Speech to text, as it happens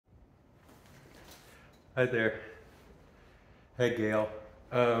Hi there. Hey Gail.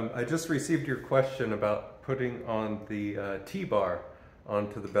 I just received your question about putting on the T-bar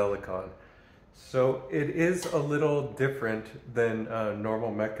onto the Bellicon. So it is a little different than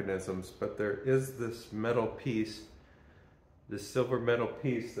normal mechanisms, but there is this metal piece, this silver metal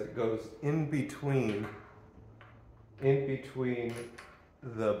piece that goes in between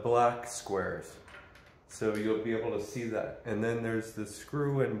the black squares. So you'll be able to see that. And then there's the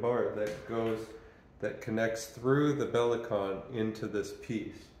screw and bar that connects through the Bellicon into this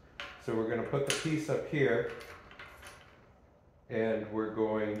piece. So we're going to put the piece up here and we're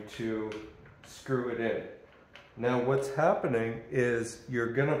going to screw it in. Now what's happening is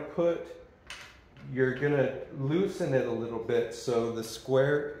you're going to loosen it a little bit so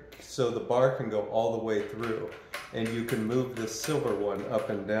the bar can go all the way through and you can move this silver one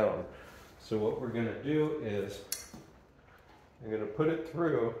up and down. So what we're going to do is I'm going to put it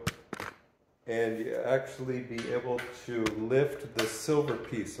through and you actually be able to lift the silver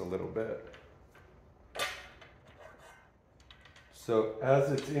piece a little bit. So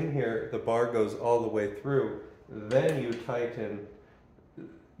as it's in here, the bar goes all the way through. Then you tighten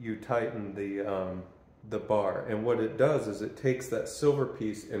the bar, and what it does is it takes that silver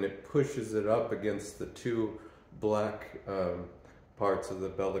piece and it pushes it up against the two black parts of the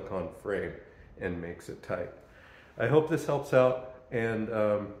Bellicon frame and makes it tight. I hope this helps out, and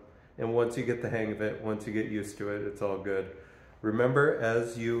once you get the hang of it, once you get used to it, it's all good. Remember,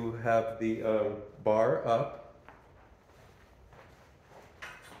 as you have the bar up,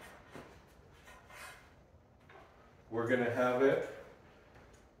 we're going to have it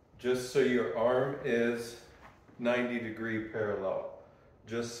just so your arm is 90-degree parallel,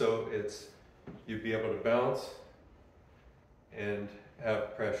 just so you'd be able to bounce and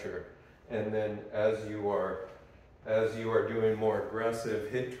have pressure. And then as you are doing more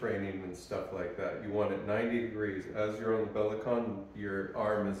aggressive hit training and stuff like that, you want it 90 degrees. As you're on the Bellicon, your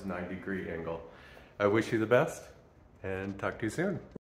arm is 90-degree angle. I wish you the best and talk to you soon.